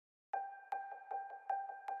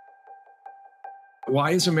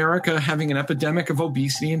Why is America having an epidemic of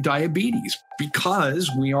obesity and diabetes?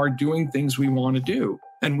 Because we are doing things we want to do.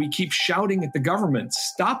 And we keep shouting at the government,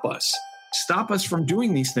 stop us from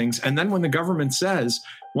doing these things. And then when the government says,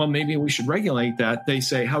 well, maybe we should regulate that, they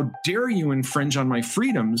say, how dare you infringe on my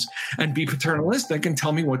freedoms and be paternalistic and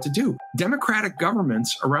tell me what to do? Democratic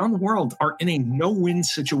governments around the world are in a no-win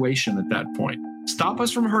situation at that point. Stop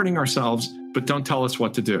us from hurting ourselves, but don't tell us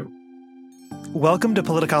what to do. Welcome to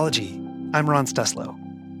Politicology. I'm Ron Steslow.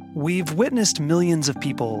 We've witnessed millions of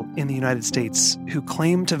people in the United States who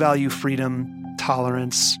claim to value freedom,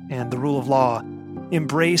 tolerance, and the rule of law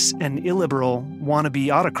embrace an illiberal wannabe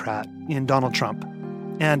autocrat in Donald Trump.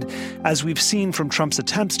 And as we've seen from Trump's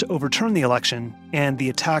attempts to overturn the election and the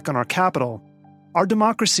attack on our Capitol, our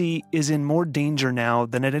democracy is in more danger now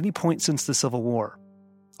than at any point since the Civil War.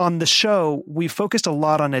 On the show, we've focused a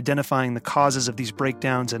lot on identifying the causes of these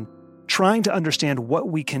breakdowns and trying to understand what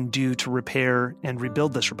we can do to repair and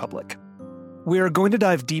rebuild this republic. We are going to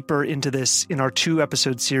dive deeper into this in our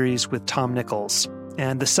 2-episode series with Tom Nichols,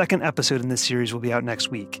 and the second episode in this series will be out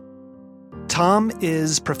next week. Tom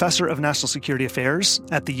is professor of national security affairs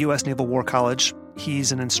at the U.S. Naval War College.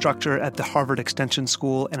 He's an instructor at the Harvard Extension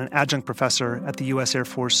School and an adjunct professor at the U.S. Air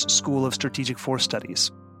Force School of Strategic Force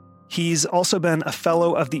Studies. He's also been a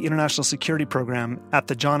fellow of the International Security Program at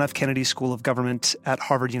the John F. Kennedy School of Government at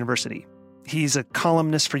Harvard University. He's a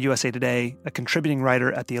columnist for USA Today, a contributing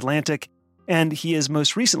writer at The Atlantic, and he is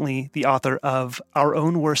most recently the author of Our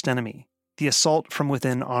Own Worst Enemy, The Assault from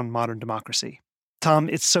Within on Modern Democracy. Tom,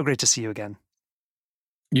 it's so great to see you again.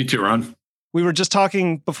 You too, Ron. We were just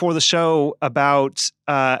talking before the show about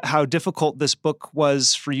how difficult this book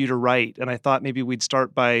was for you to write, and I thought maybe we'd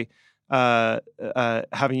start by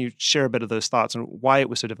having you share a bit of those thoughts and why it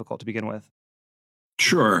was so difficult to begin with.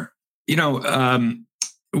 Sure.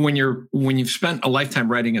 When you've spent a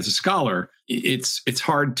lifetime writing as a scholar, it's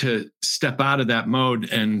hard to step out of that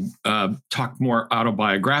mode and talk more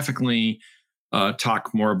autobiographically,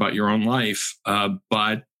 talk more about your own life.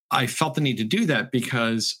 But I felt the need to do that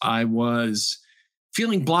because I was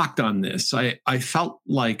feeling blocked on this. I felt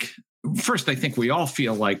like, first, I think we all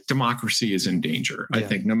feel like democracy is in danger. Yeah. I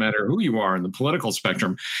think no matter who you are in the political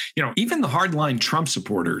spectrum, even the hardline Trump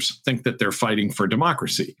supporters think that they're fighting for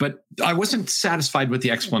democracy. But I wasn't satisfied with the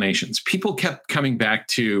explanations. People kept coming back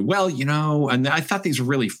to, and I thought these were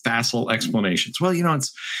really facile explanations. Well,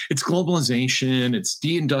 it's globalization, it's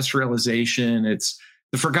deindustrialization, it's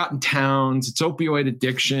the forgotten towns, it's opioid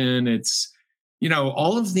addiction, it's,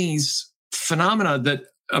 all of these phenomena that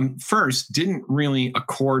first didn't really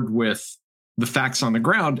accord with the facts on the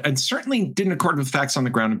ground, and certainly didn't accord with facts on the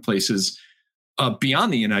ground in places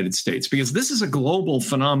beyond the United States, because this is a global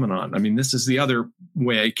phenomenon. I mean, this is the other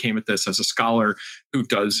way I came at this as a scholar who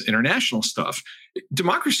does international stuff.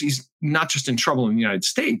 Democracy is not just in trouble in the United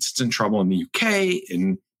States, it's in trouble in the UK,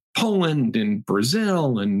 in Poland, in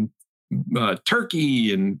Brazil, in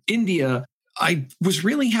Turkey, and India. I was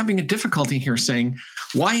really having a difficulty here saying,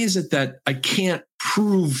 why is it that I can't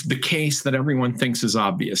prove the case that everyone thinks is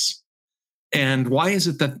obvious? And why is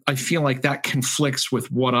it that I feel like that conflicts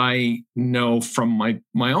with what I know from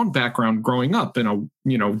my own background growing up in a,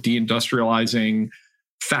 deindustrializing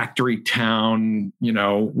factory town,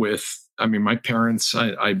 my parents,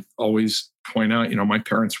 I always point out, my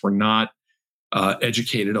parents were not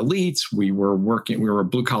educated elites. We were a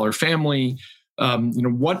blue collar family.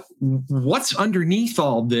 What's underneath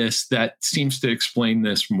all this that seems to explain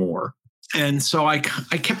this more? And so I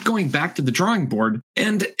kept going back to the drawing board,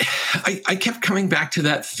 and I kept coming back to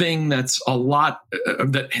that thing that's a lot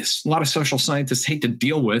of social scientists hate to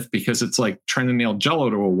deal with because it's like trying to nail Jell-O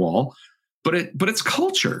to a wall, but it's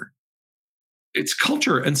culture. It's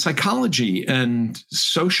culture and psychology and the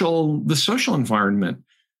social environment.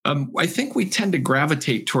 I think we tend to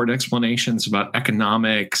gravitate toward explanations about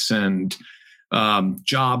economics and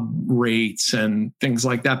job rates and things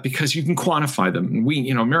like that because you can quantify them. And we,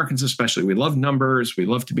 Americans especially, we love numbers. We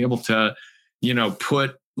love to be able to,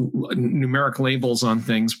 put numeric labels on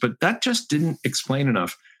things, but that just didn't explain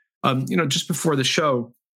enough. Just before the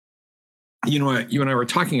show, you and I were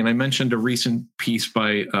talking, and I mentioned a recent piece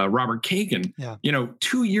by Robert Kagan. Yeah.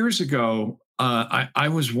 2 years ago, I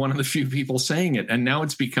was one of the few people saying it, and now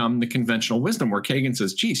it's become the conventional wisdom where Kagan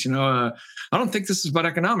says, geez, I don't think this is about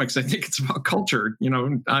economics. I think it's about culture.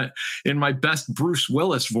 In my best Bruce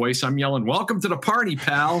Willis voice, I'm yelling, welcome to the party,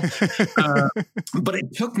 pal. But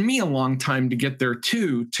it took me a long time to get there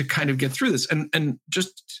too, to kind of get through this. And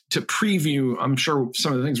just to preview, I'm sure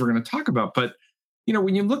some of the things we're going to talk about, but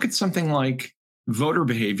when you look at something like voter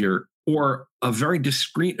behavior or a very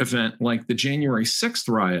discrete event like the January 6th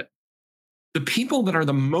riot, the people that are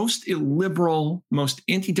the most illiberal, most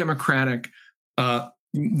anti-democratic,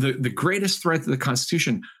 the greatest threat to the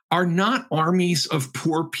Constitution are not armies of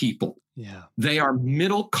poor people. Yeah. They are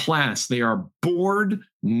middle class. They are bored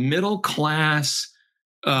middle class,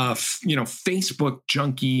 Facebook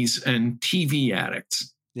junkies and TV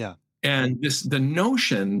addicts. Yeah. And the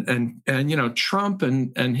notion and Trump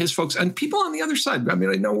and his folks and people on the other side. I mean,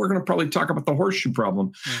 I know we're going to probably talk about the horseshoe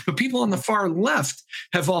problem, but people on the far left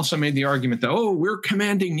have also made the argument that, we're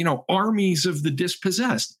commanding, armies of the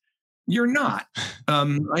dispossessed. You're not.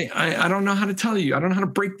 I don't know how to tell you. I don't know how to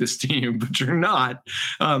break this to you, but you're not.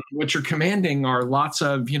 What you're commanding are lots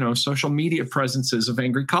of, social media presences of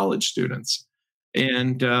angry college students.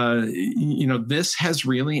 And, this has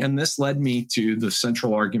really, and this led me to the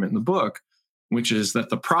central argument in the book, which is that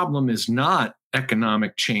the problem is not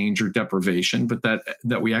economic change or deprivation, but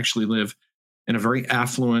that we actually live in a very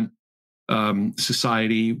affluent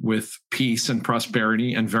society with peace and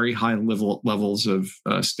prosperity and very high levels of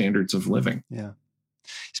standards of living. Yeah.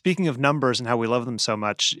 Speaking of numbers and how we love them so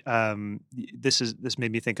much, this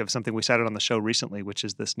made me think of something we cited on the show recently, which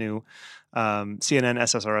is this new CNN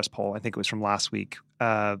SSRS poll. I think it was from last week,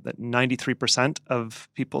 that 93% of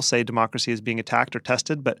people say democracy is being attacked or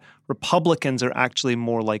tested, but Republicans are actually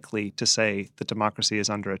more likely to say that democracy is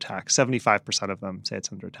under attack. 75% of them say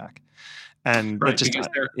it's under attack. And right,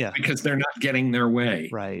 because they're not getting their way.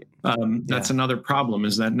 Right. That's another problem,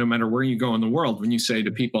 is that no matter where you go in the world, when you say to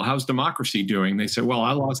people, how's democracy doing? They say, well,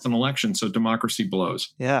 I lost an election, so democracy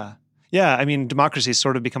blows. Yeah. Yeah. I mean, democracy has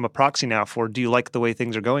sort of become a proxy now for, do you like the way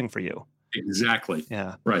things are going for you? Exactly.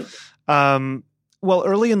 Yeah. Right. Well,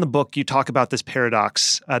 early in the book, you talk about this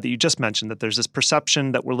paradox that you just mentioned, that there's this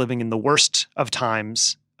perception that we're living in the worst of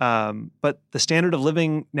times. But the standard of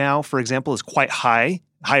living now, for example, is quite high,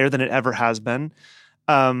 higher than it ever has been.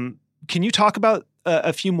 Can you talk about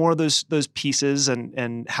a few more of those pieces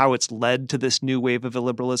and how it's led to this new wave of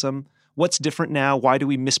illiberalism? What's different now? Why do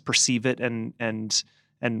we misperceive it? And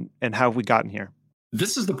how have we gotten here?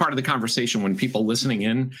 This is the part of the conversation when people listening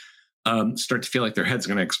in start to feel like their head's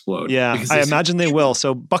going to explode. Yeah, I imagine they will.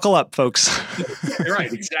 So buckle up, folks. You're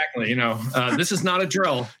right. Exactly. This is not a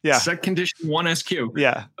drill. Yeah. Set condition 1 SQ.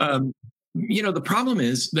 Yeah. The problem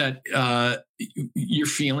is that your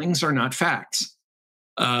feelings are not facts.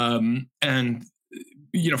 For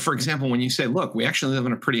example, when you say, look, we actually live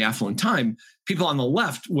in a pretty affluent time, people on the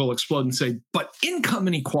left will explode and say, but income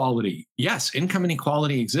inequality. Yes, income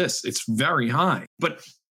inequality exists. It's very high. But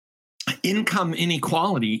income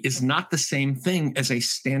inequality is not the same thing as a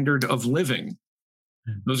standard of living.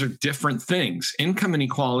 Those are different things. Income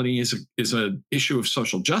inequality is an issue of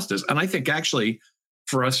social justice. And I think actually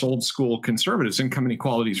for us old school conservatives, income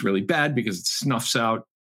inequality is really bad because it snuffs out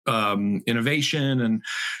innovation and,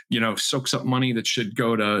 soaks up money that should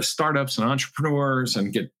go to startups and entrepreneurs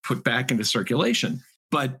and get put back into circulation.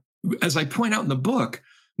 But as I point out in the book,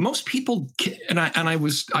 most people, I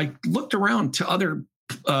looked around to other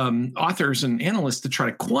authors and analysts to try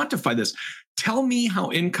to quantify this. Tell me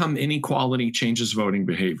how income inequality changes voting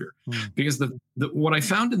behavior. Because what I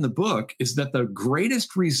found in the book is that the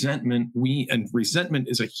greatest resentment resentment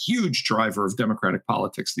is a huge driver of democratic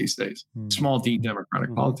politics these days, small d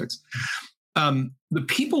democratic politics. The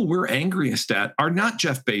people we're angriest at are not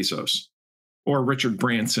Jeff Bezos or Richard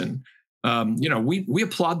Branson. We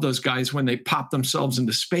applaud those guys when they pop themselves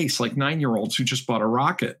into space like 9-year-olds who just bought a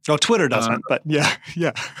rocket. Oh, Twitter doesn't, but yeah.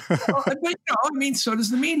 So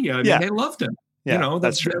does the media. They loved him. Yeah,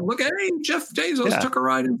 that's true. Look at, hey, Jeff Bezos took a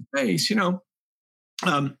ride in space,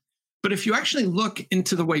 But if you actually look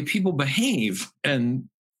into the way people behave, and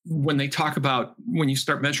when you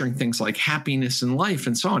start measuring things like happiness in life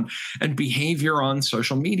and so on, and behavior on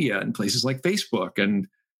social media and places like Facebook and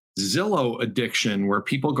Zillow addiction, where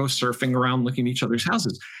people go surfing around looking at each other's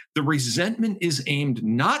houses, the resentment is aimed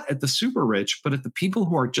not at the super rich, but at the people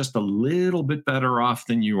who are just a little bit better off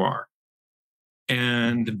than you are.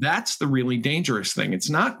 And that's the really dangerous thing. It's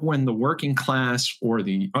not when the working class or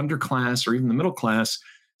the underclass or even the middle class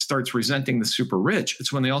starts resenting the super rich.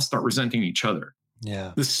 It's when they all start resenting each other.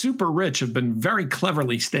 Yeah. The super rich have been very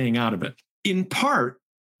cleverly staying out of it, in part,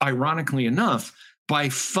 ironically enough, by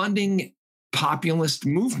funding populist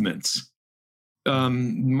movements.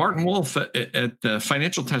 Martin Wolf at the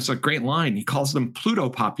Financial Times has a great line. He calls them Pluto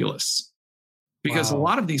populists. Because a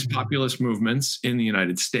lot of these populist movements in the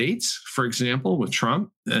United States, for example, with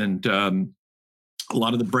Trump, and a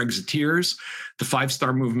lot of the Brexiteers, the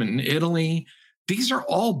 5-star movement in Italy, these are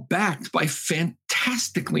all backed by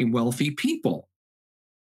fantastically wealthy people.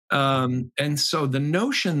 And so the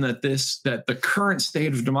notion that the current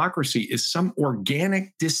state of democracy is some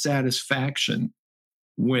organic dissatisfaction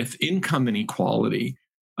with income inequality,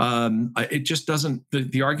 it just doesn't,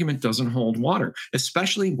 the argument doesn't hold water,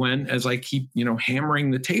 especially when, as I keep,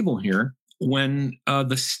 hammering the table here, when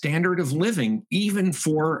the standard of living, even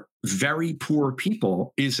for very poor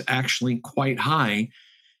people, is actually quite high,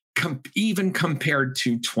 even compared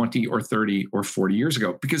to 20 or 30 or 40 years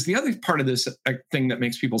ago. Because the other part of this thing that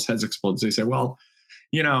makes people's heads explode is they say, well,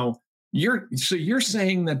 you're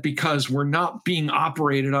saying that because we're not being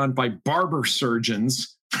operated on by barber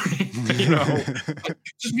surgeons,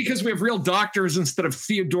 just because we have real doctors instead of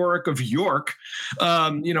Theodoric of York,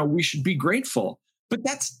 we should be grateful. But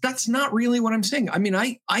that's not really what I'm saying. I mean,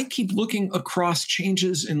 I keep looking across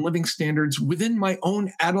changes in living standards within my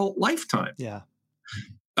own adult lifetime. Yeah.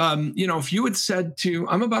 If you had said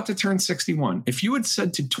I'm about to turn 61, if you had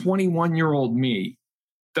said to 21-year-old me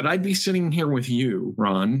that I'd be sitting here with you,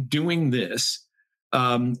 Ron, doing this,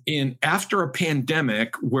 after a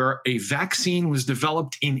pandemic where a vaccine was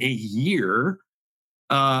developed in a year,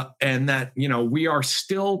 and that, we are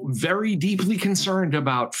still very deeply concerned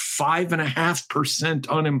about 5.5%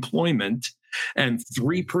 unemployment and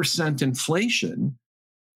 3% inflation,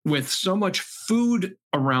 with so much food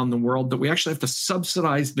around the world that we actually have to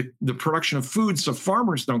subsidize the production of food so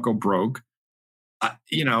farmers don't go broke.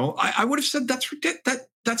 I would have said that's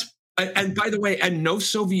and by the way, and no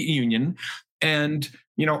Soviet Union, and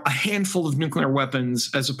a handful of nuclear weapons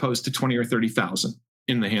as opposed to 20 or 30,000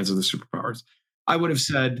 in the hands of the superpowers. I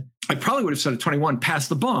probably would have said at 21, pass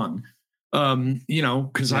the bong,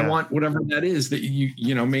 because I want whatever that is that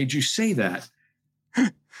made you say that.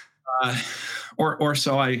 Or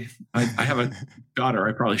so I have a daughter.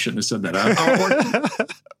 I probably shouldn't have said that.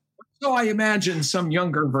 So I imagine some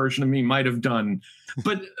younger version of me might have done,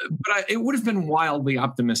 but it would have been wildly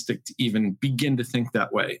optimistic to even begin to think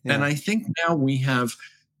that way. Yeah. And I think now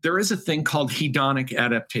there is a thing called hedonic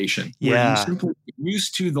adaptation, where you simply get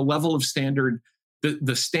used to the level of standard,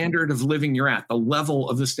 the standard of living you're at, the level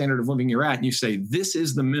of the standard of living you're at, and you say, this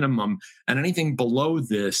is the minimum, and anything below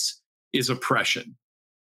this is oppression.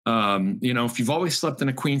 If you've always slept in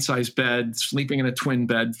a queen size bed, sleeping in a twin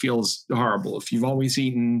bed feels horrible. If you've always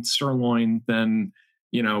eaten sirloin, then,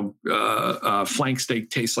 flank steak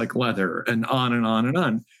tastes like leather, and on and on and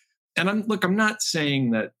on. And I'm not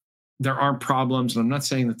saying that there aren't problems, and I'm not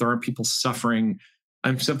saying that there aren't people suffering.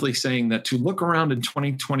 I'm simply saying that to look around in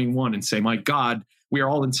 2021 and say, my God, we are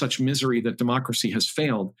all in such misery that democracy has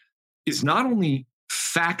failed, is not only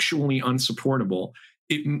factually unsupportable.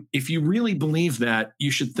 If you really believe that,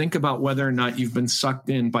 you should think about whether or not you've been sucked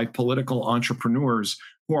in by political entrepreneurs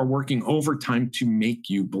who are working overtime to make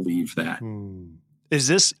you believe that. Is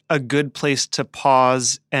this a good place to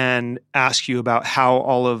pause and ask you about how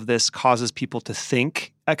all of this causes people to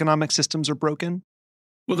think economic systems are broken?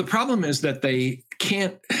 Well, the problem is that they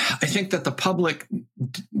can't. I think that the public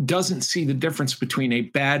doesn't see the difference between a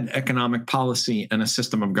bad economic policy and a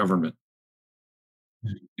system of government.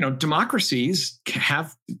 Democracies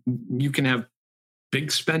you can have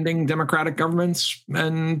big spending democratic governments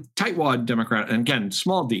and tightwad democratic, and again,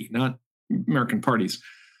 small d, not American parties.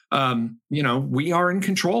 We are in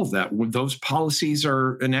control of that. Those policies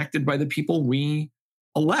are enacted by the people we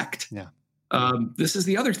elect. Yeah. This is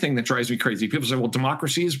the other thing that drives me crazy. People say, well,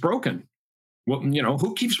 democracy is broken. Well,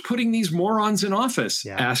 who keeps putting these morons in office?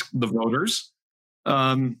 Yeah. Ask the voters.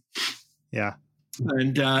 Yeah.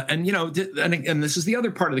 And this is the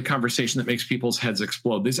other part of the conversation that makes people's heads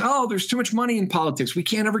explode. They say, there's too much money in politics. We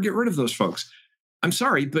can't ever get rid of those folks. I'm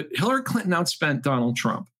sorry, but Hillary Clinton outspent Donald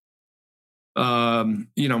Trump.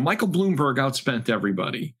 Michael Bloomberg outspent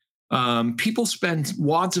everybody. People spend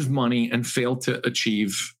wads of money and fail to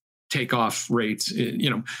achieve takeoff rates.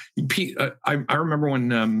 I remember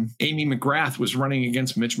when Amy McGrath was running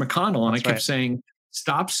against Mitch McConnell, and I kept saying,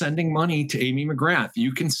 stop sending money to Amy McGrath.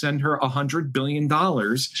 You can send her $100 billion.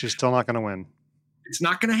 She's still not going to win. It's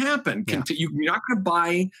not going to happen. Yeah. You're not going to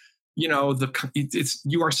buy,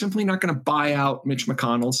 you are simply not going to buy out Mitch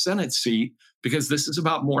McConnell's Senate seat, because this is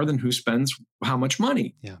about more than who spends how much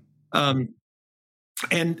money. Yeah. I'm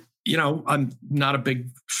not a big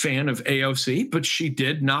fan of AOC, but she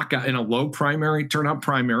did knock out in a low turnout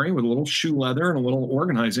primary with a little shoe leather and a little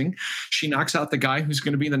organizing. She knocks out the guy who's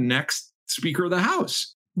going to be the next Speaker of the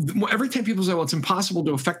House. Every time people say, well, it's impossible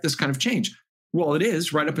to affect this kind of change. Well, it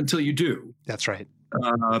is, right up until you do. That's right.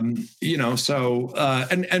 And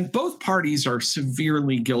both parties are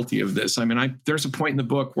severely guilty of this. I mean, there's a point in the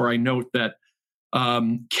book where I note that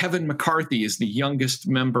Kevin McCarthy is the youngest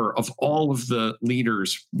member of all of the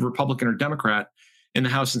leaders, Republican or Democrat, in the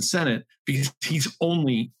House and Senate, because he's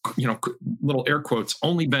only, little air quotes,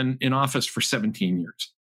 only been in office for 17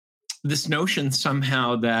 years. This notion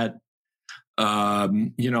somehow that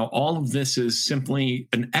All of this is simply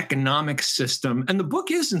an economic system, and the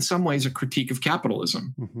book is in some ways a critique of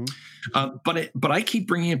capitalism. But I keep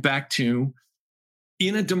bringing it back to,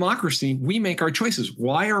 in a democracy, we make our choices.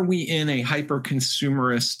 Why are we in a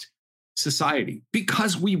hyper-consumerist society?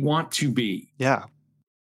 Because we want to be. Yeah.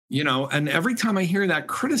 And every time I hear that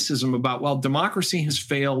criticism about, well, democracy has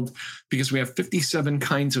failed because we have 57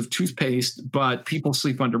 kinds of toothpaste, but people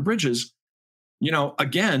sleep under bridges.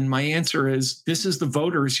 Again, my answer is, this is the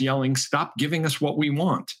voters yelling, stop giving us what we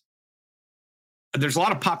want. There's a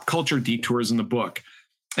lot of pop culture detours in the book,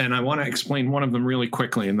 and I want to explain one of them really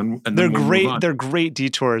quickly. And then they're we'll great. move on. They're great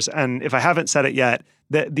detours. And if I haven't said it yet,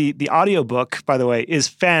 the audiobook, by the way, is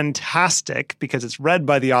fantastic because it's read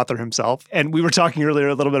by the author himself. And we were talking earlier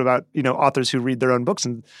a little bit about, authors who read their own books,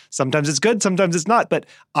 and sometimes it's good, sometimes it's not. But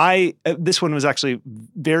this one was actually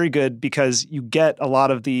very good because you get a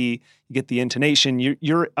lot of you get the intonation.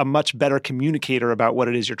 You're a much better communicator about what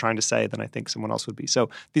it is you're trying to say than I think someone else would be. So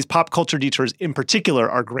these pop culture detours in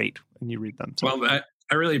particular are great when you read them. So. Well,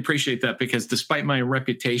 I really appreciate that, because despite my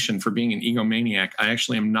reputation for being an egomaniac, I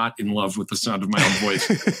actually am not in love with the sound of my own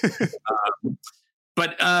voice.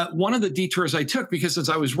 But one of the detours I took, because as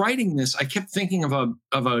I was writing this, I kept thinking of a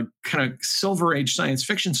kind of Silver Age science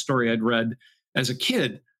fiction story I'd read as a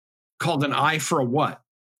kid called An Eye for a What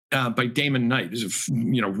by Damon Knight, who's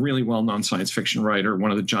a really well-known science fiction writer,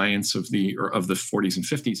 one of the giants of the 40s and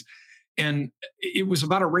 50s. And it was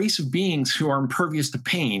about a race of beings who are impervious to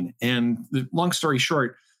pain. And the long story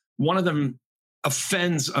short, one of them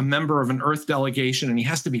offends a member of an Earth delegation, and he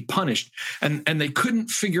has to be punished. And they couldn't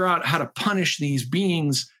figure out how to punish these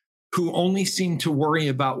beings who only seem to worry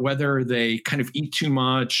about whether they kind of eat too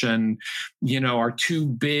much and, are too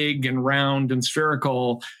big and round and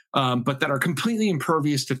spherical, but that are completely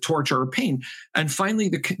impervious to torture or pain. And finally,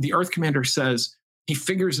 the Earth commander says, he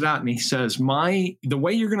figures it out, and he says, the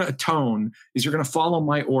way you're going to atone is you're going to follow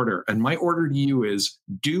my order. And my order to you is,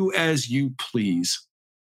 do as you please.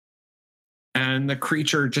 And the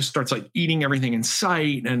creature just starts like eating everything in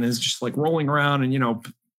sight and is just like rolling around and,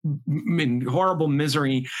 in horrible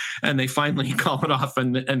misery. And they finally call it off.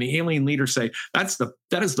 And the alien leaders say, that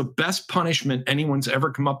is the best punishment anyone's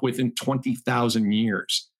ever come up with in 20,000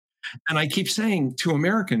 years. And I keep saying to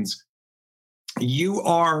Americans, you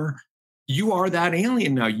are that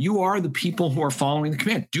alien now. You are the people who are following the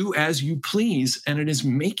command. Do as you please. And it is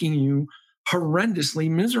making you horrendously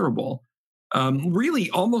miserable. Really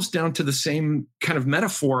almost down to the same kind of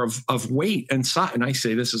metaphor of weight and size. And I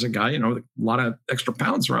say this as a guy, a lot of extra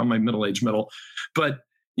pounds around my middle-aged middle. But,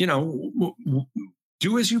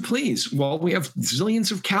 do as you please. Well, we have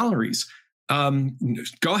zillions of calories.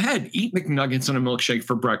 Go ahead, eat McNuggets and a milkshake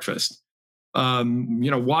for breakfast.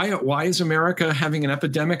 Why is America having an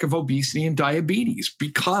epidemic of obesity and diabetes?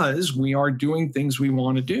 Because we are doing things we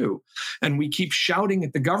want to do. And we keep shouting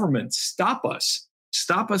at the government, stop us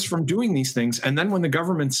from doing these things. And then when the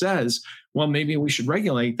government says, well, maybe we should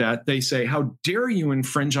regulate that, they say, how dare you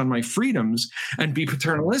infringe on my freedoms and be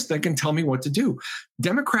paternalistic and tell me what to do?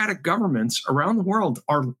 Democratic governments around the world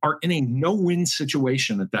are in a no-win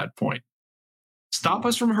situation at that point. Stop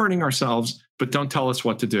us from hurting ourselves, but don't tell us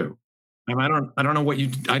what to do. And I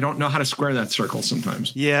don't know how to square that circle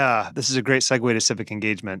sometimes. Yeah, this is a great segue to civic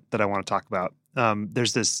engagement that I want to talk about.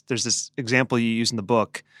 There's this example you use in the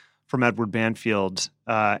book from Edward Banfield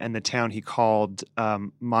and the town he called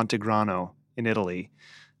Montegrano in Italy,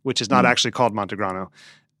 which is not actually called Montegrano.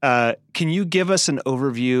 Can you give us an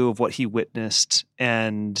overview of what he witnessed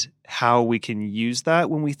and how we can use that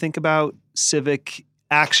when we think about civic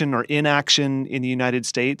action or inaction in the United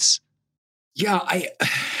States? Yeah,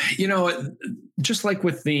 just like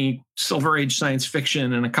with the Silver Age science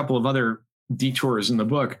fiction and a couple of other detours in the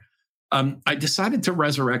book, I decided to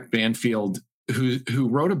resurrect Banfield, who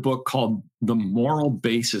wrote a book called The Moral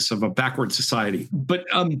Basis of a Backward Society. But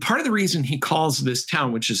part of the reason he calls this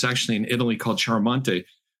town, which is actually in Italy called Chiaramonte,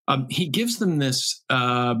 he gives them this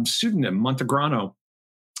pseudonym, Montegrano,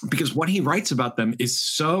 because what he writes about them is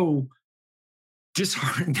so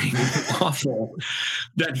disheartening and awful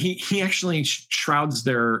that he actually shrouds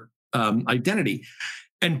their identity.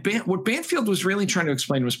 And what Banfield was really trying to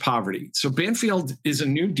explain was poverty. So Banfield is a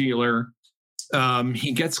New Dealer.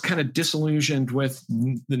 He gets kind of disillusioned with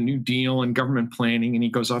the New Deal and government planning, and he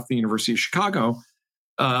goes off to the University of Chicago,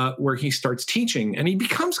 where he starts teaching. And he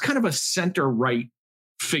becomes kind of a center-right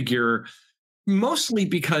figure, mostly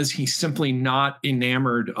because he's simply not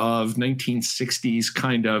enamored of 1960s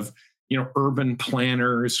kind of urban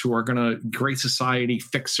planners who are going to Great Society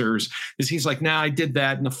fixers. He's like, nah, I did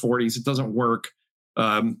that in the 40s. It doesn't work.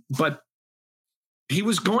 But he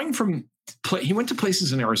was he went to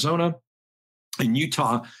places in Arizona in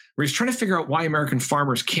Utah, where he's trying to figure out why American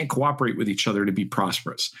farmers can't cooperate with each other to be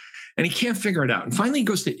prosperous. And he can't figure it out. And finally, he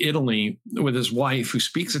goes to Italy with his wife, who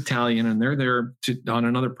speaks Italian, and they're there on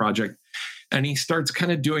another project. And he starts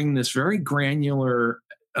kind of doing this very granular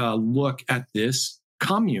look at this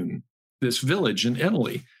commune, this village in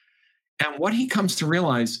Italy. And what he comes to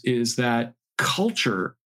realize is that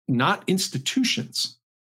culture, not institutions,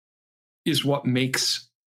 is what makes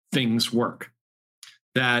things work.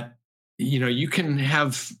 That, you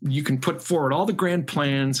can put forward all the grand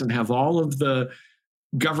plans and have all of the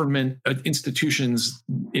government institutions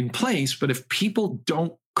in place, but if people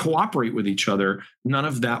don't cooperate with each other, none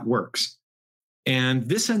of that works. And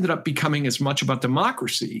this ended up becoming as much about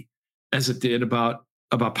democracy as it did about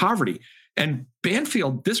poverty. And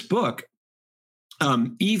Banfield, this book,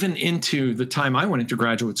 even into the time I went into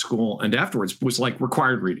graduate school and afterwards, was like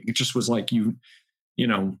required reading. It just was like you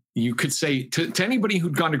could say to anybody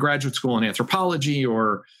who'd gone to graduate school in anthropology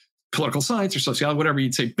or political science or sociology, whatever,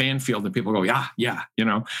 you'd say Banfield, and people go, yeah.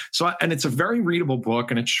 So, and it's a very readable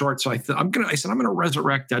book, and it's short. So I said, I'm going to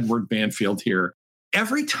resurrect Edward Banfield here.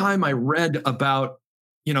 Every time I read about,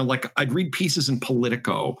 like I'd read pieces in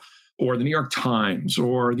Politico or the New York Times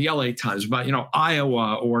or the LA Times about,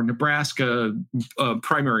 Iowa or Nebraska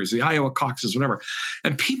primaries, the Iowa caucuses, whatever.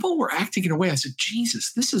 And people were acting in a way, I said,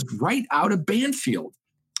 Jesus, this is right out of Banfield.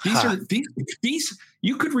 These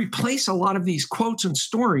you could replace a lot of these quotes and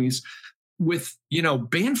stories with,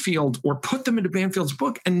 Banfield, or put them into Banfield's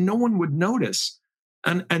book, and no one would notice.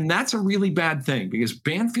 And that's a really bad thing, because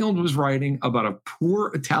Banfield was writing about a poor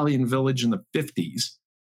Italian village in the 50s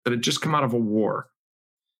that had just come out of a war.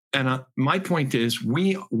 And my point is,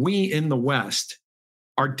 we in the West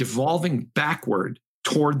are devolving backward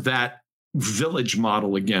toward that village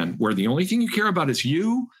model again, where the only thing you care about is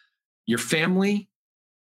you, your family,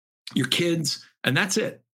 your kids, and that's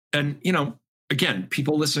it. And, again,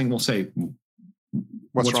 people listening will say,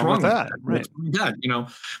 what's wrong with that? Right.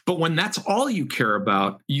 But when that's all you care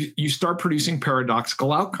about, you start producing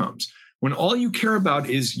paradoxical outcomes. When all you care about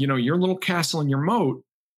is, your little castle and your moat,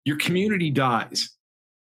 your community dies.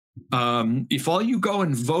 If all you go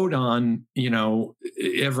and vote on,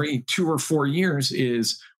 every 2 or 4 years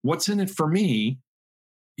is what's in it for me,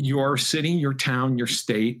 your city, your town, your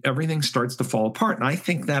state, everything starts to fall apart. And I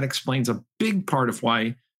think that explains a big part of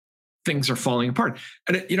why things are falling apart.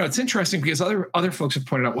 And it's interesting because other folks have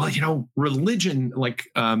pointed out, well, religion, like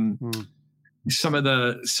some of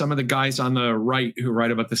the guys on the right who write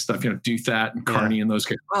about this stuff, Duthat and Carney and those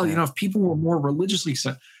guys. Well, if people were more religiously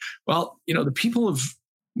set, the people of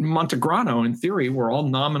Montegrano, in theory, were all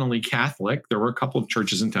nominally Catholic. There were a couple of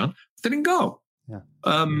churches in town. They didn't go. Yeah.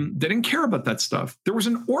 They didn't care about that stuff. There was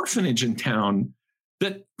an orphanage in town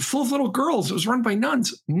that full of little girls. It was run by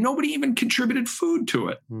nuns. Nobody even contributed food to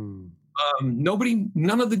it.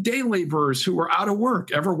 None of the day laborers who were out of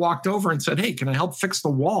work ever walked over and said, hey, can I help fix the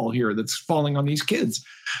wall here that's falling on these kids?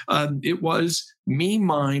 It was me,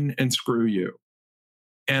 mine, and screw you.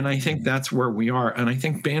 And I think that's where we are. And I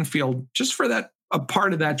think Banfield, just for that, a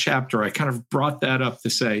part of that chapter, I kind of brought that up to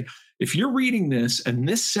say, if you're reading this and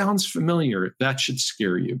this sounds familiar, that should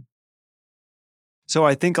scare you. So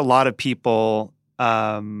I think a lot of people,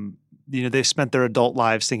 they've spent their adult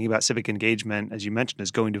lives thinking about civic engagement, as you mentioned,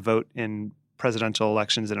 as going to vote in presidential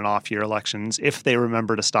elections and in off-year elections, if they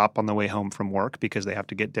remember to stop on the way home from work because they have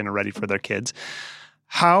to get dinner ready for their kids.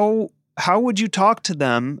 How would you talk to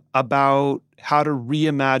them about how to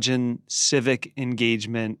reimagine civic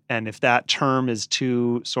engagement? And if that term is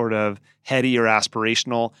too sort of heady or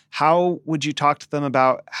aspirational, how would you talk to them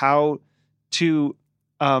about how to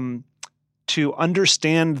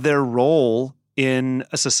understand their role in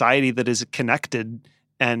a society that is connected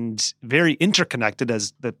and very interconnected,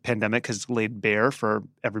 as the pandemic has laid bare for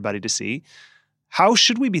everybody to see? How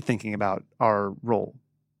should we be thinking about our role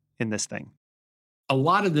in this thing? A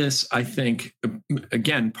lot of this, I think,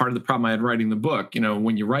 again, part of the problem I had writing the book,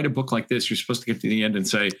 when you write a book like this, you're supposed to get to the end and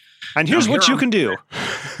say, and here's what you can do.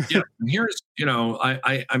 Yeah. And here's,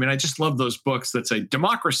 I just love those books that say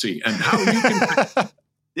democracy and how you can.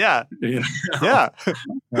 Yeah. Yeah.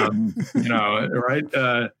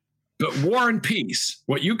 Right. But War and Peace,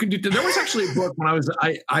 what you can do. There was actually a book when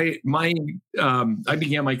I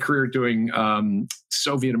began my career doing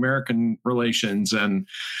Soviet American relations and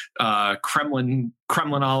Kremlinology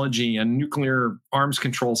and nuclear arms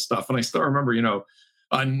control stuff. And I still remember,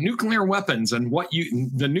 nuclear weapons and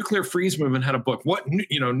the nuclear freeze movement had a book,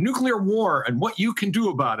 nuclear war and what you can do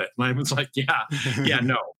about it. And I was like, no, there's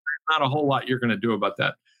not a whole lot you're going to do about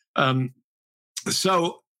that.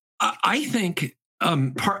 So I think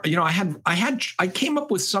I came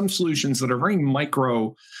up with some solutions that are very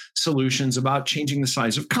micro solutions about changing the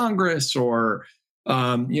size of Congress or,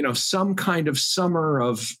 some kind of summer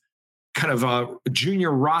of kind of a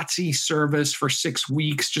junior ROTC service for 6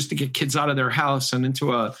 weeks just to get kids out of their house and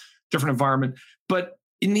into a different environment. But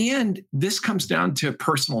in the end, this comes down to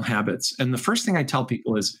personal habits. And the first thing I tell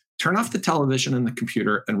people is turn off the television and the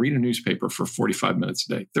computer and read a newspaper for 45 minutes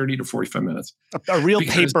a day, 30 to 45 minutes. A real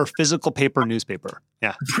paper, physical paper newspaper.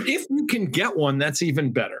 Yeah. If you can get one, that's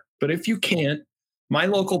even better. But if you can't, my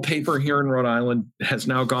local paper here in Rhode Island has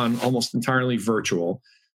now gone almost entirely virtual,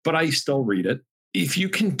 but I still read it. If you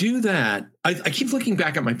can do that, I keep looking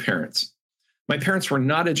back at my parents. My parents were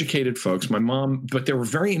not educated folks, my mom, but they were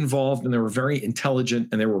very involved and they were very intelligent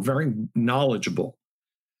and they were very knowledgeable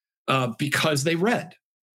because they read.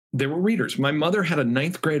 They were readers. My mother had a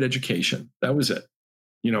 9th grade education. That was it.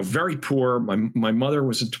 Very poor. My mother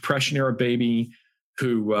was a Depression era baby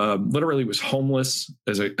who literally was homeless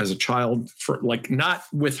as a child, for not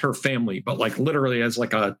with her family, but literally as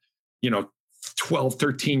a 12,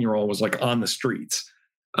 13-year-old was on the streets.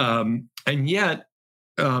 And yet,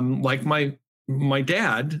 my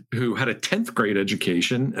dad, who had a 10th grade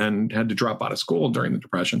education and had to drop out of school during the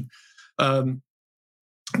Depression,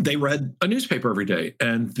 they read a newspaper every day.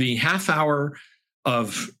 And the half hour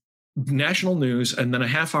of national news and then a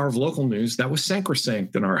half hour of local news, that was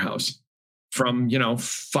sacrosanct in our house from,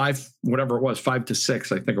 5, whatever it was, 5 to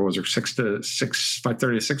 6, I think it was, or 6 to 6, 5:30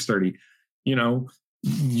 to 6:30,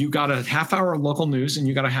 you got a half hour of local news and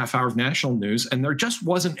you got a half hour of national news. And there just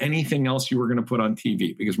wasn't anything else you were going to put on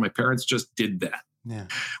TV because my parents just did that. Yeah.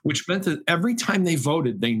 Which meant that every time they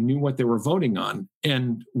voted, they knew what they were voting on.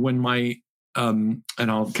 And when and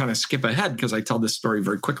I'll kind of skip ahead because I tell this story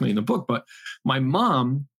very quickly in the book, but my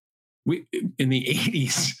mom, in the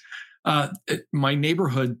 80s, my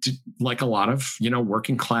neighborhood, like a lot of,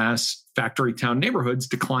 working class factory town neighborhoods,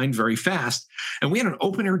 declined very fast. And we had an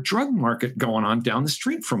open air drug market going on down the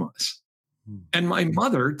street from us. And my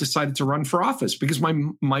mother decided to run for office because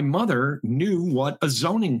my mother knew what a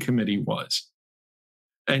zoning committee was.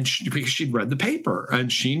 And because she'd read the paper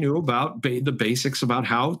and she knew about the basics about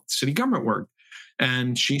how city government worked.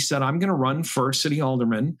 And she said, I'm going to run for city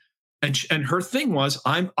alderman. And her thing was,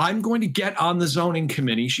 I'm going to get on the zoning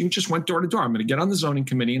committee. She just went door to door. I'm going to get on the zoning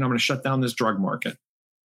committee and I'm going to shut down this drug market.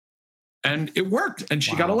 And it worked. And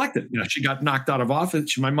she got elected. She got knocked out of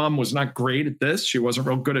office. My mom was not great at this. She wasn't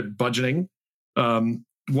real good at budgeting.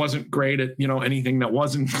 Wasn't great at, anything that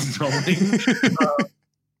wasn't zoning.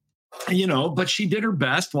 But she did her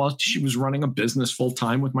best while she was running a business full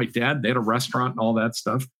time with my dad. They had a restaurant and all that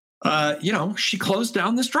stuff. She closed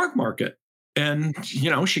down this drug market. And,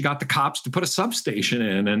 she got the cops to put a substation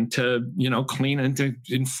in and to, clean and to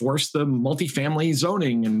enforce the multifamily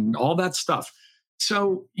zoning and all that stuff.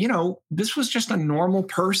 So, this was just a normal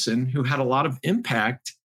person who had a lot of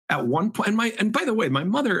impact at one point. And by the way, my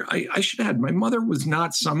mother, I should add, my mother was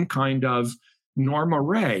not some kind of Norma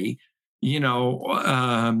Ray.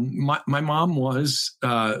 My mom was,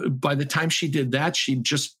 by the time she did that, she'd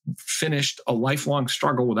just finished a lifelong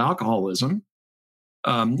struggle with alcoholism.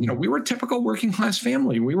 We were a typical working class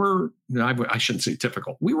family. I shouldn't say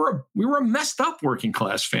typical. We were a messed up working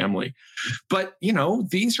class family. But,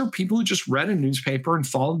 these are people who just read a newspaper and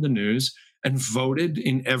followed the news and voted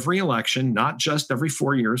in every election, not just every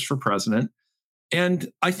 4 years for president.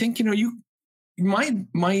 And I think,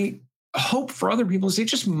 my hope for other people is they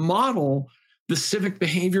just model the civic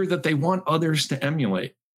behavior that they want others to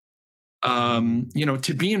emulate.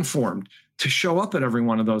 To be informed, to show up at every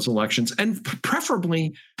one of those elections. And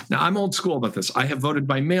preferably, now I'm old school about this. I have voted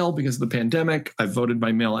by mail because of the pandemic. I've voted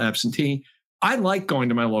by mail absentee. I like going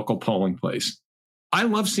to my local polling place. I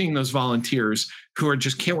love seeing those volunteers who are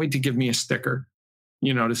just can't wait to give me a sticker,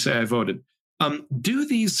 to say I voted. Do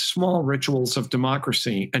these small rituals of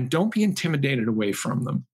democracy and don't be intimidated away from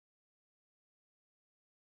them.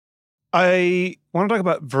 I want to talk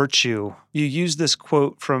about virtue. You use this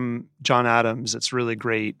quote from John Adams. It's really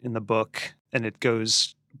great in the book. And it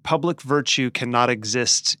goes, public virtue cannot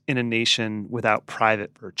exist in a nation without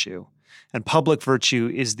private virtue. And public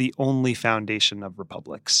virtue is the only foundation of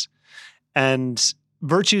republics. And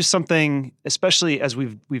virtue is something, especially as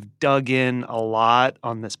we've dug in a lot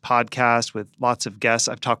on this podcast with lots of guests.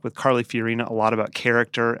 I've talked with Carly Fiorina a lot about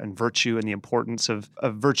character and virtue and the importance of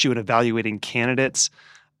virtue in evaluating candidates.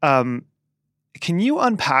 Can you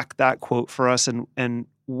unpack that quote for us and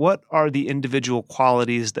what are the individual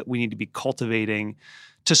qualities that we need to be cultivating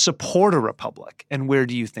to support a republic? And where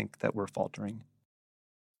do you think that we're faltering?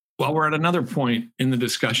 Well, we're at another point in the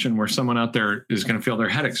discussion where someone out there is going to feel their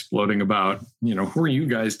head exploding about, who are you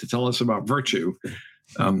guys to tell us about virtue?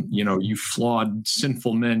 You flawed,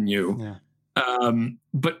 sinful men, you. Yeah.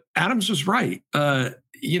 But Adams was right.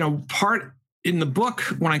 Part in the book,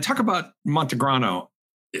 when I talk about Montegrano,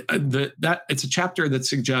 that it's a chapter that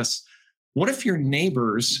suggests, what if you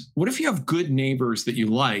have good neighbors that you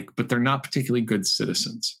like, but they're not particularly good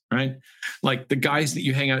citizens, right? Like the guys that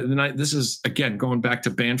you hang out at the night. This is, again, going back to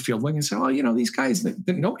Banfield. Like I say, these guys,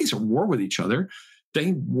 nobody's at war with each other.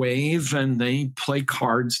 They wave and they play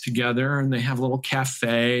cards together and they have a little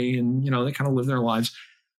cafe and, they kind of live their lives.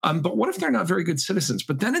 But what if they're not very good citizens?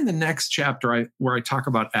 But then in the next chapter, where I talk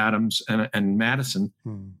about Adams and Madison,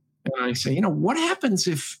 and I say, what happens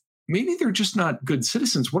if maybe they're just not good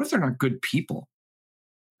citizens? What if they're not good people?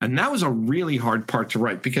 And that was a really hard part to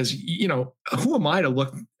write because, who am I to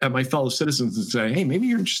look at my fellow citizens and say, hey, maybe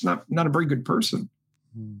you're just not a very good person.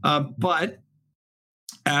 But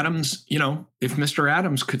Adams, if Mr.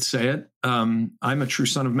 Adams could say it, I'm a true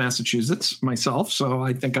son of Massachusetts myself, so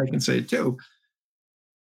I think I can say it too.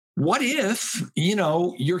 What if,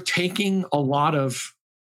 you're taking a lot of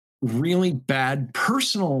really bad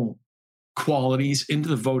personal qualities into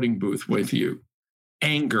the voting booth with you?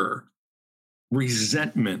 Anger,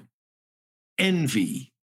 resentment,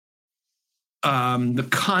 envy, the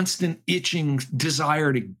constant itching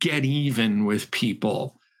desire to get even with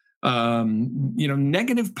people,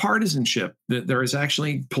 negative partisanship. There is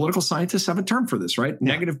actually, political scientists have a term for this, right?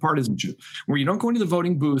 Yeah. Negative partisanship, where you don't go into the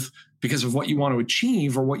voting booth because of what you want to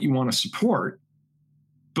achieve or what you want to support,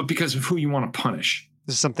 but because of who you want to punish.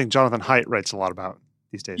 This is something Jonathan Haidt writes a lot about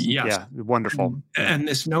these days. Yes. Yeah, wonderful. And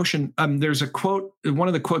this notion, there's a quote, one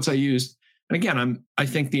of the quotes I used, and again, I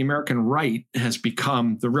think the American right has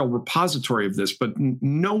become the real repository of this, but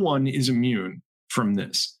no one is immune from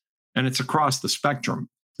this. And it's across the spectrum.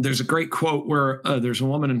 There's a great quote where there's a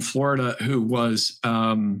woman in Florida who was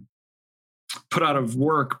put out of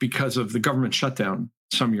work because of the government shutdown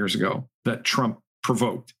some years ago that Trump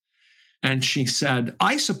provoked. And she said,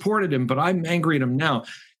 I supported him, but I'm angry at him now.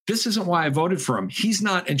 This isn't why I voted for him. He's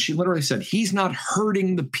not, and she literally said, he's not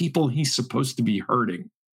hurting the people he's supposed to be hurting.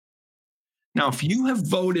 Now, if you have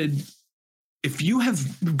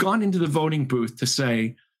gone into the voting booth to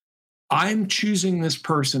say, I'm choosing this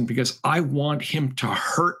person because I want him to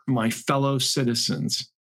hurt my fellow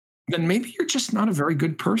citizens, then maybe you're just not a very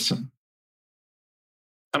good person.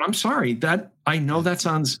 And I'm sorry, I know that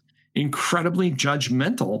sounds incredibly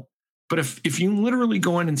judgmental, but if you literally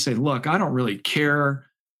go in and say, look, I don't really care.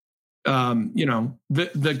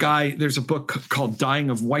 The guy, there's a book called Dying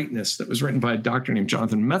of Whiteness that was written by a doctor named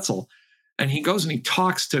Jonathan Metzl. And he goes and he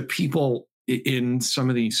talks to people in some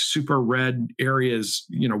of these super red areas,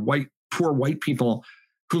 poor white people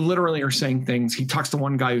who literally are saying things. He talks to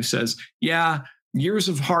one guy who says, yeah, years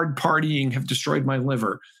of hard partying have destroyed my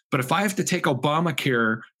liver. But if I have to take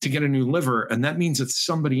Obamacare to get a new liver, and that means that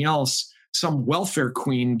somebody else, some welfare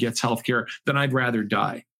queen gets healthcare, then I'd rather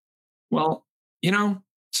die. Well,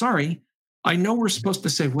 sorry. I know we're supposed to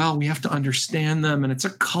say, well, we have to understand them and it's a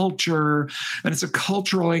culture and it's a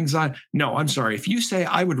cultural anxiety. No, I'm sorry. If you say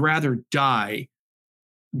I would rather die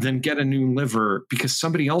than get a new liver because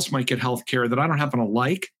somebody else might get health care that I don't happen to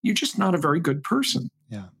like, you're just not a very good person.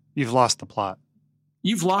 Yeah. You've lost the plot.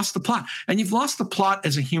 You've lost the plot. And you've lost the plot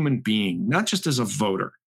as a human being, not just as a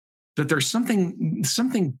voter. That there's something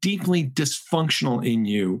deeply dysfunctional in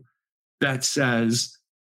you that says,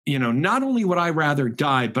 not only would I rather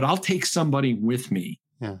die, but I'll take somebody with me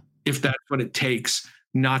if that's what it takes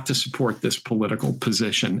not to support this political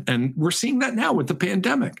position. And we're seeing that now with the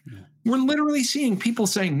pandemic. Yeah. We're literally seeing people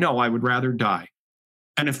saying, no, I would rather die.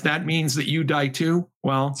 And if that means that you die too,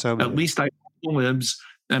 well, at least I the libs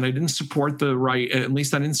and I didn't support the right. At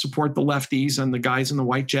least I didn't support the lefties and the guys in the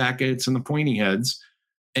white jackets and the pointy heads.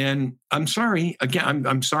 And I'm sorry, again,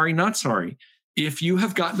 I'm sorry, not sorry. If you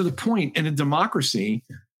have gotten to the point in a democracy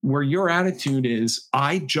where your attitude is,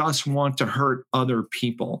 I just want to hurt other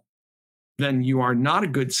people, then you are not a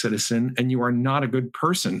good citizen and you are not a good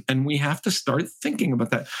person. And we have to start thinking about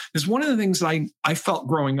that. Because one of the things that I felt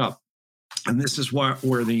growing up, and this is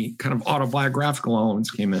where the kind of autobiographical elements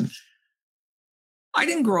came in. I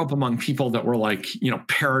didn't grow up among people that were like,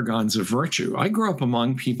 paragons of virtue. I grew up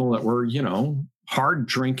among people that were, hard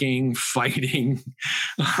drinking, fighting,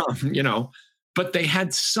 but they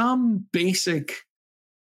had some basic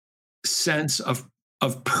sense of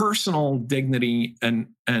personal dignity and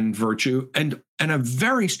virtue and a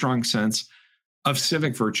very strong sense of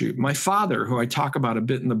civic virtue. My father, who I talk about a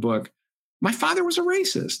bit in the book, my father was a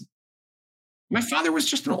racist. My father was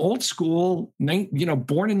just an old school,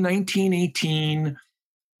 born in 1918,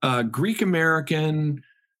 Greek American,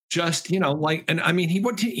 just, like, and I mean, he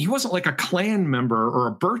wasn't like a Klan member or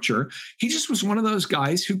a Bircher. He just was one of those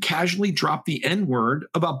guys who casually dropped the N word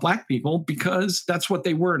about Black people because that's what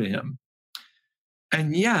they were to him.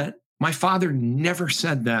 And yet my father never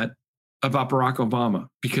said that about Barack Obama,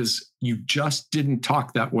 because you just didn't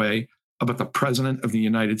talk that way about the president of the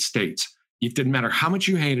United States. It didn't matter how much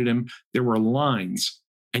you hated him. There were lines,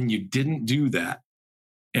 and you didn't do that.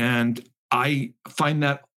 And I find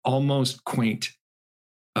that almost quaint.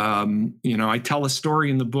 I tell a story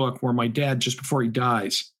in the book where my dad, just before he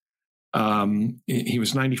dies, he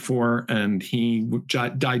was 94, and he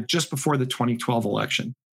died just before the 2012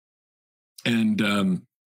 election. And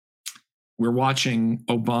we're watching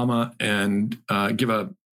Obama and give a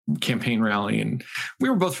campaign rally, and we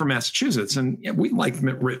were both from Massachusetts, and we liked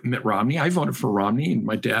Mitt Romney. I voted for Romney, and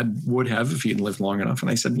my dad would have if he had lived long enough. And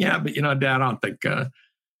I said, "Yeah, but Dad, I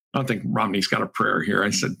don't think Romney's got a prayer here." I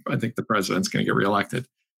said, "I think the president's going to get reelected."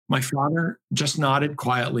 My father just nodded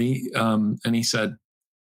quietly, and he said,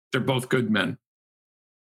 "They're both good men."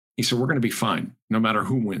 He said, "We're going to be fine, no matter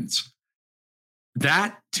who wins."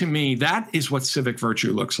 That, to me, that is what civic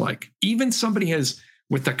virtue looks like. Even somebody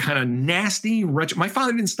with the kind of nasty, my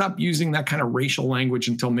father didn't stop using that kind of racial language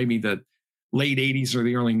until maybe the late 80s or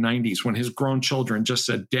the early 90s, when his grown children just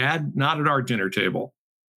said, "Dad, not at our dinner table,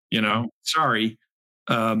 sorry."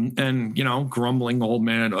 And, grumbling old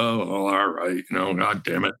man, "Oh, all right, God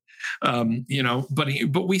damn it."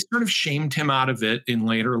 But we sort of shamed him out of it in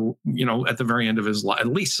later, at the very end of his life. At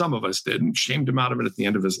least some of us did, and shamed him out of it at the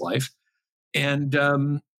end of his life.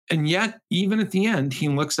 And yet, even at the end, he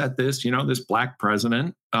looks at this, this Black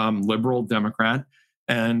president, liberal Democrat,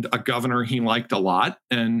 and a governor he liked a lot.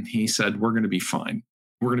 And he said, "We're going to be fine.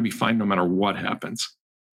 We're going to be fine no matter what happens."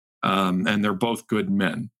 And they're both good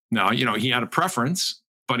men. Now, he had a preference,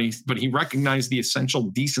 but he recognized the essential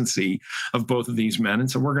decency of both of these men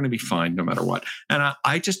and said, "We're going to be fine no matter what." And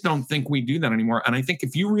I just don't think we do that anymore. And I think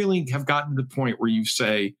if you really have gotten to the point where you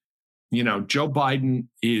say, Joe Biden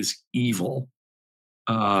is evil,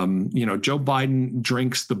 Joe Biden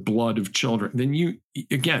drinks the blood of children, then you,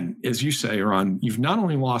 again, as you say, Ron, you've not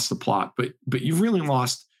only lost the plot, but you've really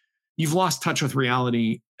lost touch with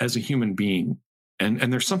reality as a human being.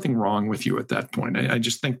 And there's something wrong with you at that point. I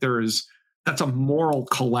just think that's a moral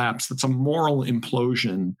collapse. That's a moral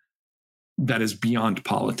implosion that is beyond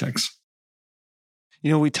politics.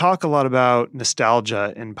 We talk a lot about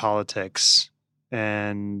nostalgia in politics,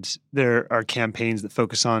 and there are campaigns that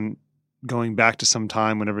focus on going back to some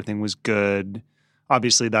time when everything was good.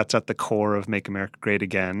 Obviously, that's at the core of Make America Great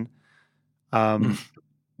Again.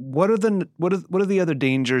 What are the other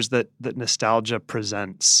dangers that nostalgia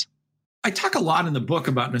presents? I talk a lot in the book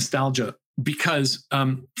about nostalgia because,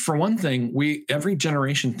 for one thing, every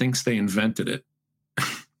generation thinks they invented it.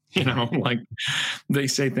 Like they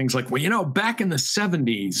say things like, "Well, back in the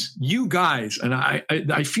 70s, you guys," and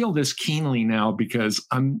I feel this keenly now because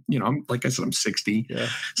I'm like I said, I'm 60. Yeah.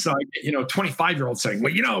 So I get, 25-year-olds saying,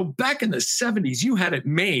 "Well, back in the 70s, you had it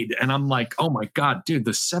made." And I'm like, "Oh my God, dude,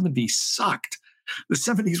 the 70s sucked. The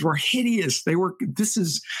 70s were hideous. You're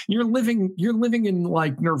living in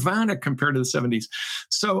like nirvana compared to the 70s.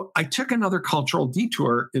 So I took another cultural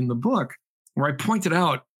detour in the book where I pointed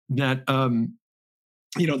out that,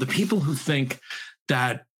 the people who think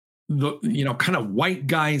that kind of white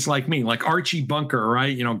guys like me, like Archie Bunker,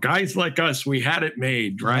 right? Guys like us, we had it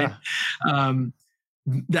made, right? Yeah.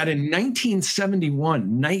 That in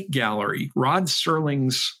 1971, Night Gallery, Rod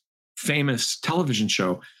Serling's famous television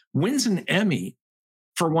show, wins an Emmy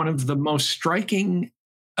for one of the most striking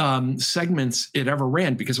segments it ever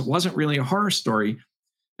ran, because it wasn't really a horror story.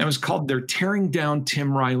 It was called "They're Tearing Down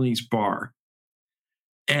Tim Riley's Bar."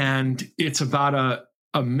 And it's about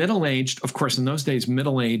a middle-aged, of course, in those days,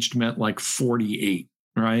 middle-aged meant like 48,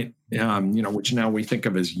 right? Which now we think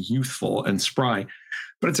of as youthful and spry.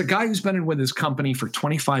 But it's a guy who's been in with his company for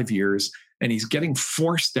 25 years, and he's getting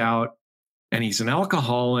forced out, and he's an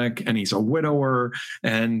alcoholic, and he's a widower,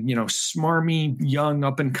 and, smarmy, young,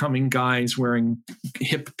 up-and-coming guys wearing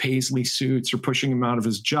hip paisley suits are pushing him out of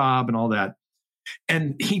his job and all that.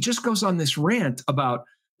 And he just goes on this rant about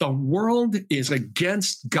the world is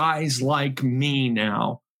against guys like me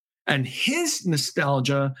now. And his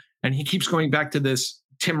nostalgia, and he keeps going back to this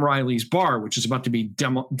Tim Riley's Bar, which is about to be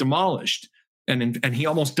demolished. And he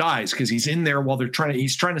almost dies because he's in there while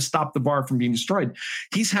he's trying to stop the bar from being destroyed.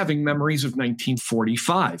 He's having memories of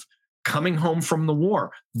 1945, coming home from the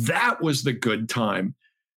war. That was the good time.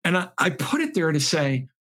 And I put it there to say,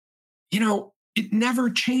 it never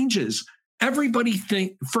changes. Everybody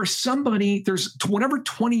for somebody, there's whatever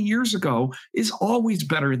 20 years ago is always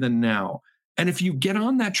better than now. And if you get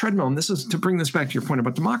on that treadmill, and this is to bring this back to your point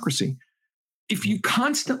about democracy, if you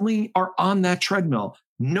constantly are on that treadmill,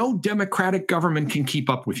 no democratic government can keep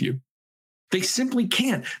up with you. They simply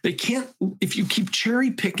can't. They can't, if you keep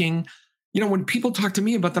cherry picking, when people talk to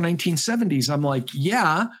me about the 1970s, I'm like,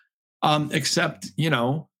 yeah, except,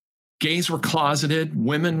 gays were closeted,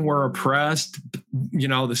 women were oppressed,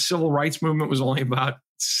 the civil rights movement was only about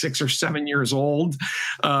 6 or 7 years old.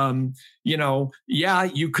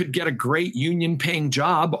 You could get a great union paying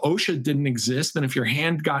job. OSHA didn't exist. And if your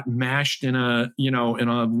hand got mashed in a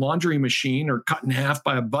laundry machine or cut in half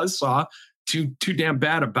by a buzzsaw, too damn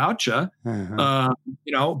bad about you.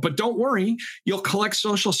 But don't worry, you'll collect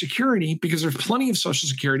Social Security because there's plenty of Social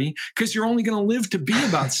Security because you're only going to live to be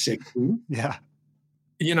about 60. Yeah.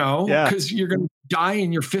 Because you're going to die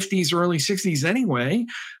in your 50s, early 60s anyway,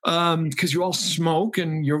 because you all smoke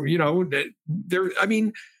and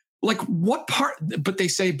what part, but they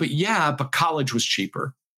say, but college was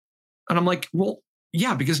cheaper. And I'm like, well,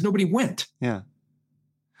 yeah, because nobody went. Yeah.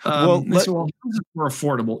 Houses were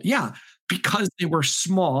affordable. Yeah, because they were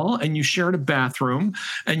small and you shared a bathroom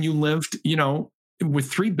and you lived,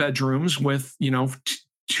 with 3 bedrooms with,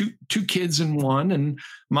 two kids in one and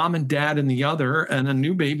mom and dad in the other and a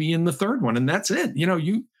new baby in the third one. And that's it.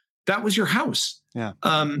 That was your house. Yeah.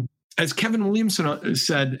 As Kevin Williamson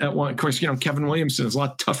said at one, of course, Kevin Williamson is a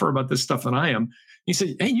lot tougher about this stuff than I am. He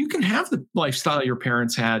said, hey, you can have the lifestyle your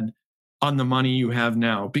parents had on the money you have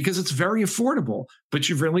now because it's very affordable, but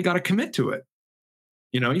you've really got to commit to it.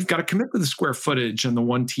 You've got to commit to the square footage and the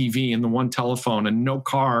one TV and the one telephone and no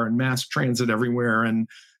car and mass transit everywhere and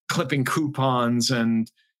clipping coupons and,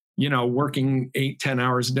 working 8-10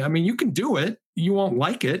 hours a day. I mean, you can do it. You won't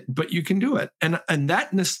like it, but you can do it. And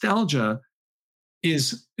that nostalgia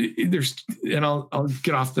is and I'll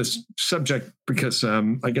get off this subject because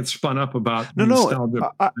I get spun up about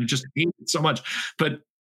nostalgia. I just hate it so much. But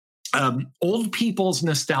old people's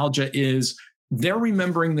nostalgia is they're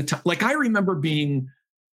remembering the time. Like I remember being,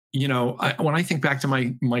 when I think back to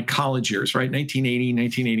my college years, right? 1980,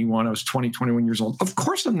 1981, I was 21 years old. Of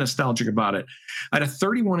course I'm nostalgic about it. I had a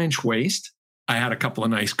 31-inch waist. I had a couple of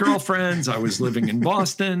nice girlfriends. I was living in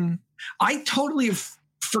Boston. I totally have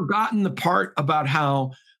forgotten the part about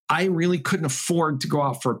how I really couldn't afford to go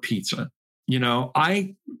out for a pizza.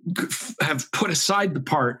 I have put aside the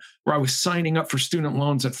part where I was signing up for student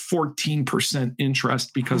loans at 14%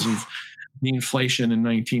 interest because of the inflation in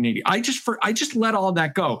 1980. I just let all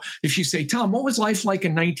that go. If you say, Tom, what was life like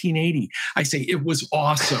in 1980? I say, it was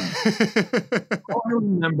awesome. All I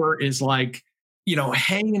remember is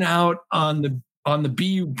hanging out on the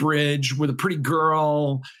BU bridge with a pretty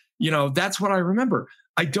girl. That's what I remember.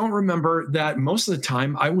 I don't remember that most of the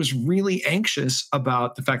time I was really anxious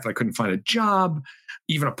about the fact that I couldn't find a job,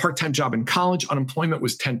 even a part-time job in college. Unemployment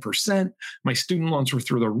was 10%. My student loans were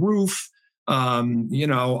through the roof.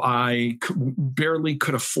 I barely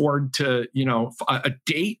could afford to, a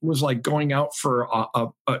date was like going out for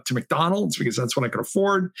to McDonald's because that's what I could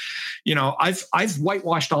afford. I've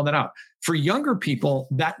whitewashed all that out. For younger people,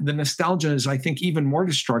 that the nostalgia is, I think, even more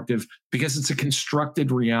destructive because it's a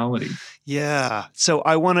constructed reality. Yeah. So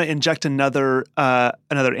I want to inject another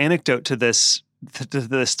anecdote to this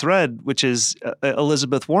thread, which is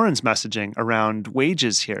Elizabeth Warren's messaging around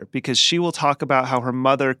wages here, because she will talk about how her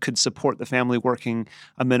mother could support the family working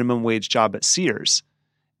a minimum wage job at Sears.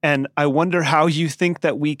 And I wonder how you think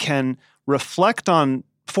that we can reflect on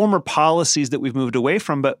former policies that we've moved away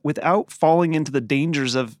from, but without falling into the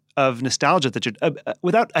dangers of nostalgia,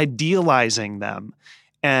 without idealizing them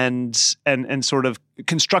and sort of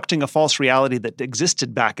constructing a false reality that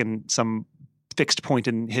existed back in some fixed point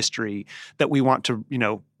in history that we want to,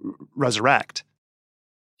 resurrect.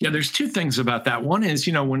 Yeah, there's 2 things about that. One is,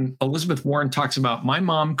 when Elizabeth Warren talks about my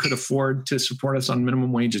mom could afford to support us on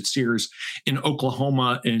minimum wage at Sears in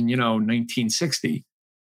Oklahoma in, 1960.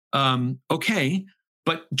 Okay.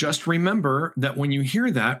 But just remember that when you hear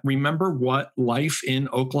that, remember what life in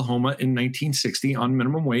Oklahoma in 1960 on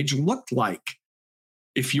minimum wage looked like.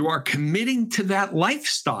 If you are committing to that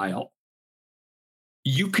lifestyle,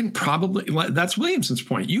 you can probably, that's Williamson's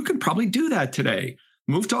point, you can probably do that today.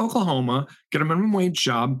 Move to Oklahoma, get a minimum wage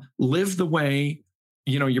job, live the way,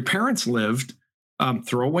 your parents lived,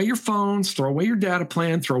 throw away your phones, throw away your data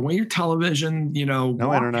plan, throw away your television, no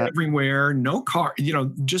internet everywhere, no car,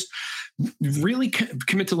 just really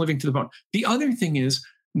commit to living to the bone. The other thing is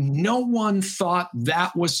no one thought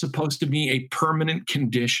that was supposed to be a permanent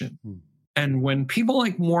condition. And when people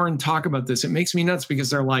like Warren talk about this, it makes me nuts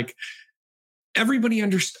because they're like, everybody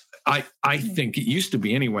understood. I think it used to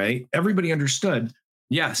be anyway. Everybody understood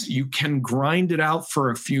yes, you can grind it out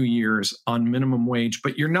for a few years on minimum wage,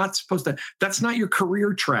 but you're not supposed to, that's not your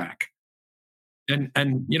career track. And I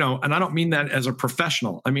don't mean that as a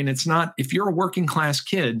professional. I mean, it's not, if you're a working class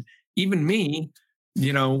kid, even me,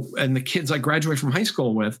 and the kids I graduate from high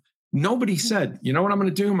school with, nobody said, you know what I'm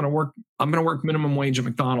going to do? I'm going to work minimum wage at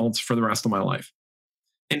McDonald's for the rest of my life.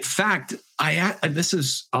 In fact,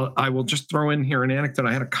 I will just throw in here an anecdote.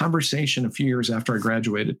 I had a conversation a few years after I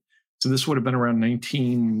graduated. So this would have been around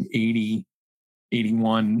 1980,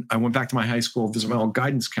 81. I went back to my high school, visit my old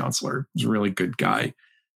guidance counselor. He was a really good guy.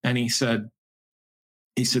 And he said,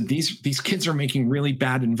 these kids are making really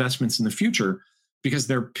bad investments in the future because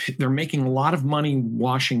they're making a lot of money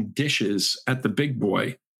washing dishes at the Big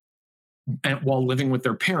Boy while living with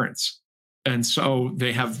their parents. And so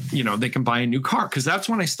they have, they can buy a new car. Because that's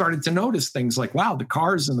when I started to notice things like, wow, the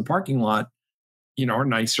cars in the parking lot, are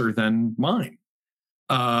nicer than mine.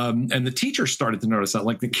 And the teachers started to notice that,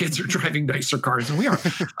 like, the kids are driving nicer cars than we are.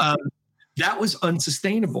 That was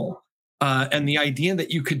unsustainable. And the idea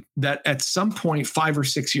that at some point, 5 or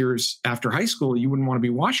 6 years after high school, you wouldn't want to be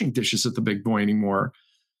washing dishes at the Big Boy anymore.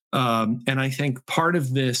 And I think part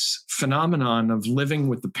of this phenomenon of living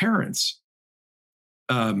with the parents,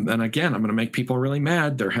 and again, I'm going to make people really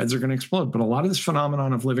mad. Their heads are going to explode. But a lot of this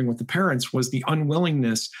phenomenon of living with the parents was the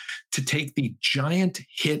unwillingness to take the giant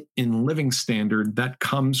hit in living standard that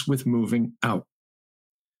comes with moving out.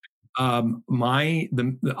 I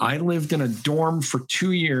lived in a dorm for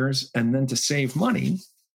 2 years, and then to save money,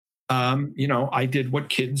 I did what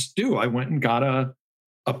kids do. I went and got a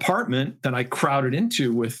apartment that I crowded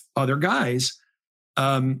into with other guys.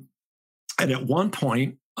 And at one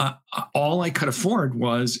point, all I could afford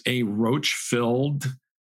was a roach-filled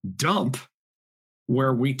dump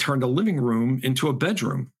where we turned a living room into a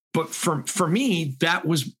bedroom. But for me, that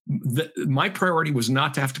was my priority was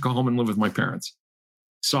not to have to go home and live with my parents.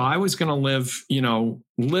 So I was going to live,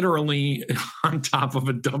 literally on top of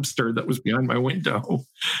a dumpster that was behind my window,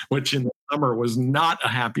 which in the summer was not a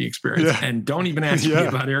happy experience. Yeah. And don't even ask me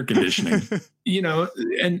about air conditioning,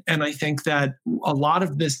 and I think that a lot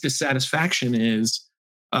of this dissatisfaction is,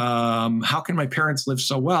 how can my parents live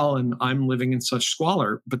so well and I'm living in such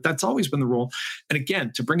squalor? But that's always been the rule. And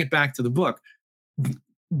again, to bring it back to the book,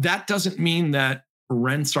 that doesn't mean that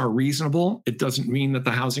rents are reasonable. It doesn't mean that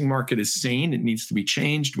the housing market is sane. It needs to be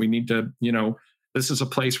changed. We need to, this is a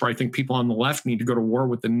place where I think people on the left need to go to war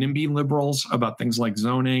with the NIMBY liberals about things like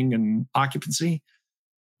zoning and occupancy.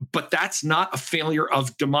 But that's not a failure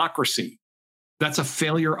of democracy. That's a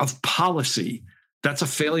failure of policy. That's a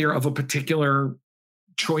failure of a particular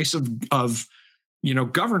choice of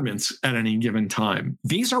governments at any given time.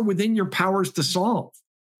 These are within your powers to solve.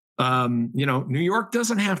 New York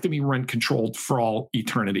doesn't have to be rent controlled for all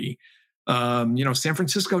eternity. San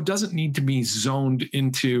Francisco doesn't need to be zoned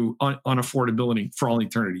into unaffordability for all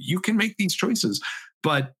eternity. You can make these choices,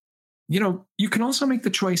 but you can also make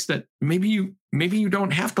the choice that maybe you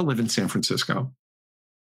don't have to live in San Francisco.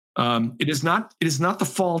 It is not the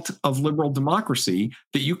fault of liberal democracy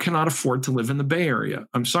that you cannot afford to live in the Bay Area.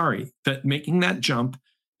 I'm sorry that making that jump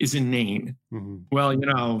is inane. Mm-hmm. Well,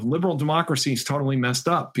 liberal democracy is totally messed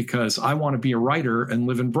up because I want to be a writer and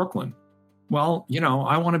live in Brooklyn. Well,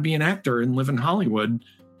 I want to be an actor and live in Hollywood,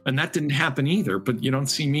 and that didn't happen either, but you don't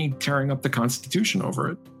see me tearing up the Constitution over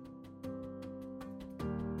it.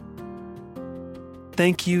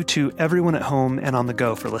 Thank you to everyone at home and on the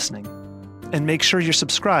go for listening. And make sure you're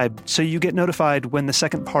subscribed so you get notified when the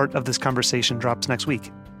second part of this conversation drops next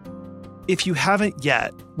week. If you haven't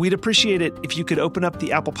yet, we'd appreciate it if you could open up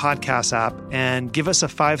the Apple Podcasts app and give us a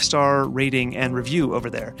 5-star rating and review over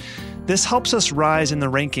there. This helps us rise in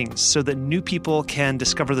the rankings so that new people can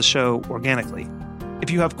discover the show organically.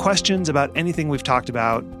 If you have questions about anything we've talked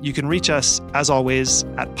about, you can reach us, as always,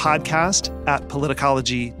 at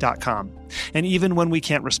podcast@politicology.com. And even when we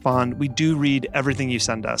can't respond, we do read everything you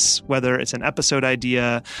send us, whether it's an episode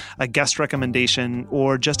idea, a guest recommendation,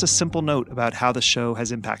 or just a simple note about how the show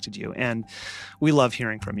has impacted you. And we love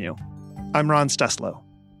hearing from you. I'm Ron Steslow.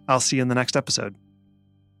 I'll see you in the next episode.